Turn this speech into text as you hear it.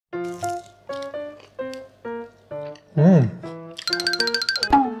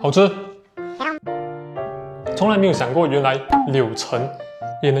好吃。从来没有想过，原来柳橙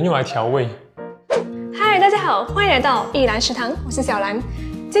也能用来调味。嗨，大家好，欢迎来到艺兰食堂，我是小兰。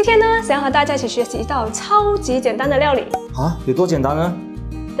今天呢，想要和大家一起学习一道超级简单的料理啊，有多简单呢？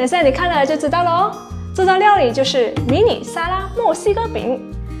等下你看了就知道了哦。这道料理就是迷你沙拉墨西哥饼。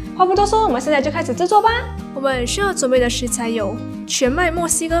话不多说，我们现在就开始制作吧。我们需要准备的食材有全麦墨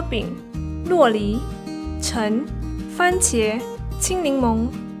西哥饼、酪梨、橙、番茄、青柠檬。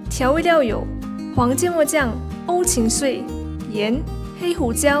调味料有黄芥末酱、欧芹碎、盐、黑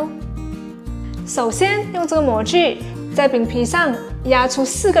胡椒。首先用这个模具在饼皮上压出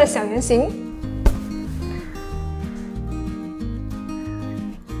4个小圆形，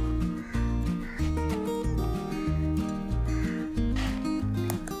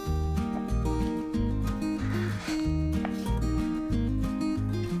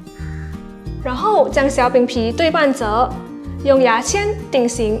然后将小饼皮对半折，用牙签定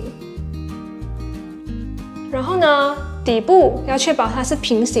型。然后呢，底部要确保它是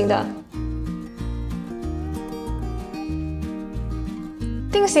平行的。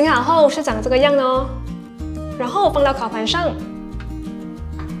定型好后是长这个样的哦。然后放到烤盘上。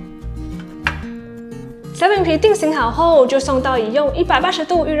小饼皮定型好后，就送到已用180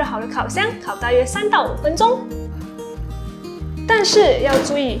度预热好的烤箱烤大约3到5分钟。但是要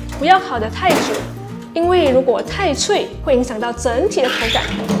注意，不要烤得太久，因为如果太脆，会影响到整体的口感。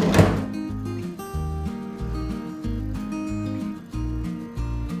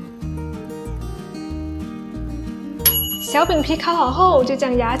小饼皮烤好后，就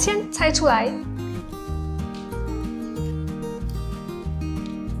将牙签拆出来，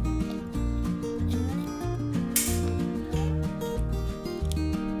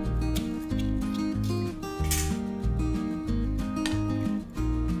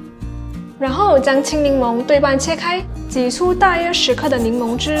然后将青柠檬对半切开，挤出大约10克的柠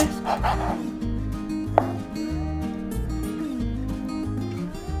檬汁。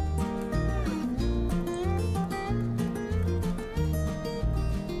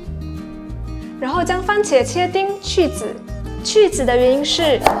然后将番茄切丁去籽，去籽的原因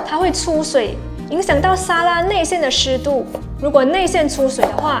是它会出水，影响到沙拉内馅的湿度。如果内馅出水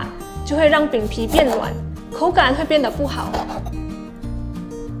的话，就会让饼皮变软，口感会变得不好。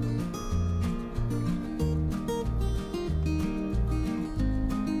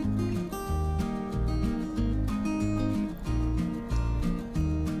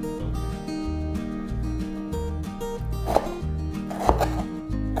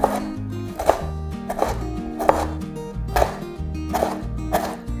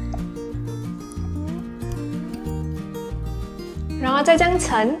然后再将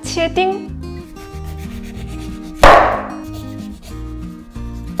橙切丁，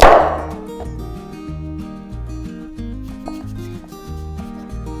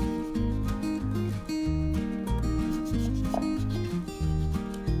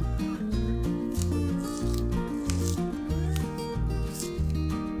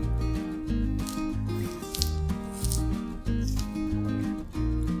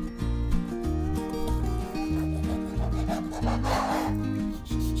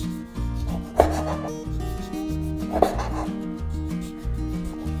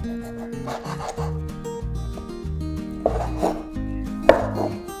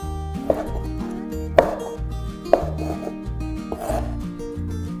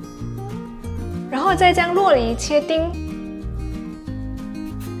然后再将酪梨切丁，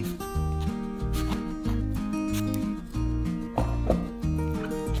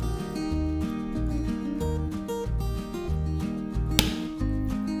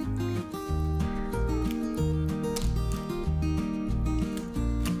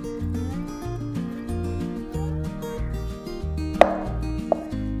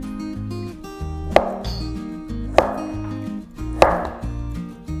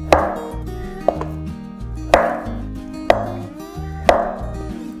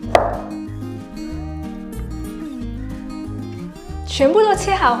全部都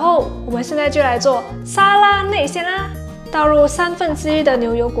切好后，我们现在就来做沙拉内馅啦。倒入1/3的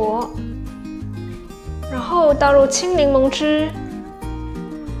牛油果，然后倒入青柠檬汁，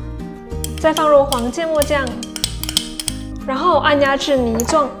再放入黄芥末酱，然后按压至泥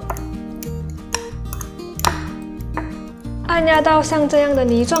状。按压到像这样的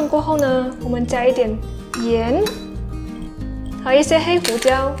泥状过后呢，我们加一点盐和一些黑胡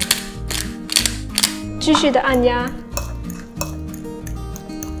椒，继续的按压。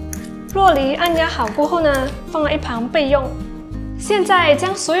酪梨按压好过后呢，放在一旁备用。现在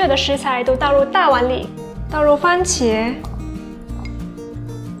将所有的食材都倒入大碗里，倒入番茄、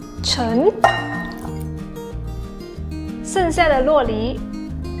橙、剩下的酪梨、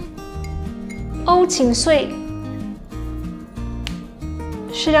欧芹碎、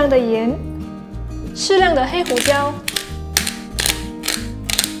适量的盐、适量的黑胡椒，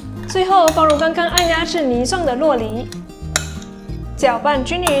最后放入刚刚按压至泥状的酪梨，搅拌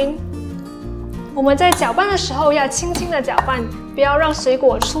均匀。我们在搅拌的时候要轻轻的搅拌，不要让水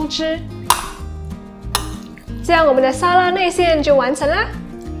果出汁。这样我们的沙拉内馅就完成啦。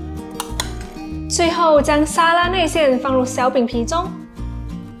最后将沙拉内馅放入小饼皮中，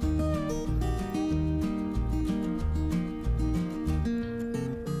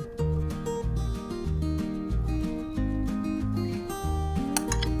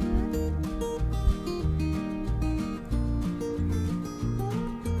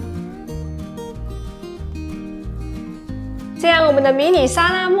这样我们的迷你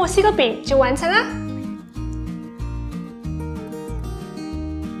沙拉墨西哥饼就完成啦。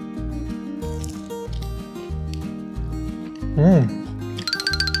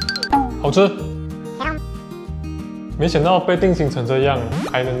好吃。没想到被定型成这样，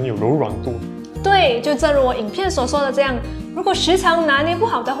还能有柔软度。对，就正如我影片所说的这样，如果时常拿捏不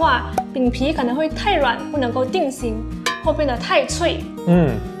好的话，饼皮可能会太软，不能够定型，或变得太脆。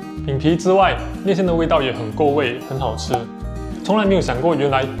饼皮之外，内馅的味道也很够味，很好吃。从来没有想过，原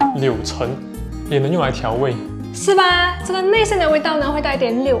来柳橙也能用来调味，是吧？这个内馅的味道呢，会带一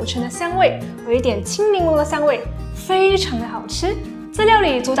点柳橙的香味，有一点青柠檬的香味，非常的好吃。这料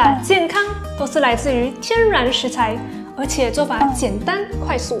理主打健康，都是来自于天然食材，而且做法简单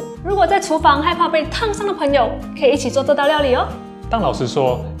快速。如果在厨房害怕被烫伤的朋友，可以一起做这道料理哦。但老实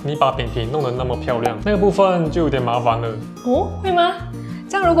说，你把饼皮弄得那么漂亮，那个部分就有点麻烦了。哦，会吗？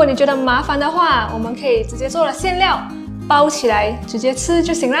这样如果你觉得麻烦的话，我们可以直接做了馅料，包起来直接吃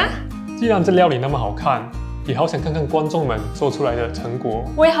就行啦。既然这料理那么好看，也好想看看观众们做出来的成果。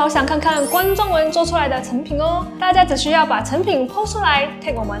我也好想看看观众们做出来的成品哦。大家只需要把成品 po 出来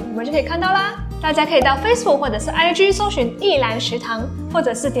tag 我们就可以看到啦。大家可以到 Facebook 或者是 IG 搜寻艺兰食堂，或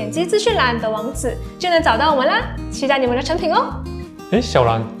者是点击资讯栏的网址就能找到我们啦。期待你们的成品哦。小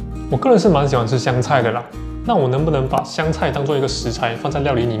兰，我个人是蛮喜欢吃香菜的啦。那我能不能把香菜当做一个食材放在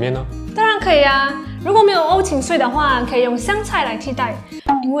料理里面呢？当然可以啊。如果没有欧芹碎的话，可以用香菜来替代，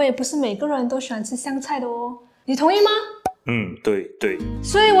因为不是每个人都喜欢吃香菜的哦。你同意吗？对。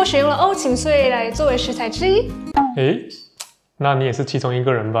所以我选用了欧芹碎来作为食材之一。那你也是其中一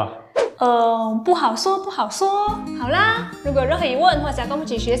个人吧？不好说。好啦，如果有任何疑问或想跟我们一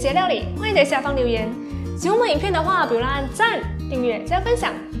起学习的料理，欢迎在下方留言。喜欢我们影片的话，别忘了按赞、订阅、加分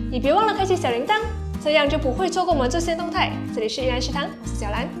享，也别忘了开启小铃铛，这样就不会错过我们最新动态。这里是艺兰食堂，我是小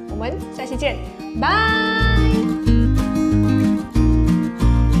兰，我们下期见，拜。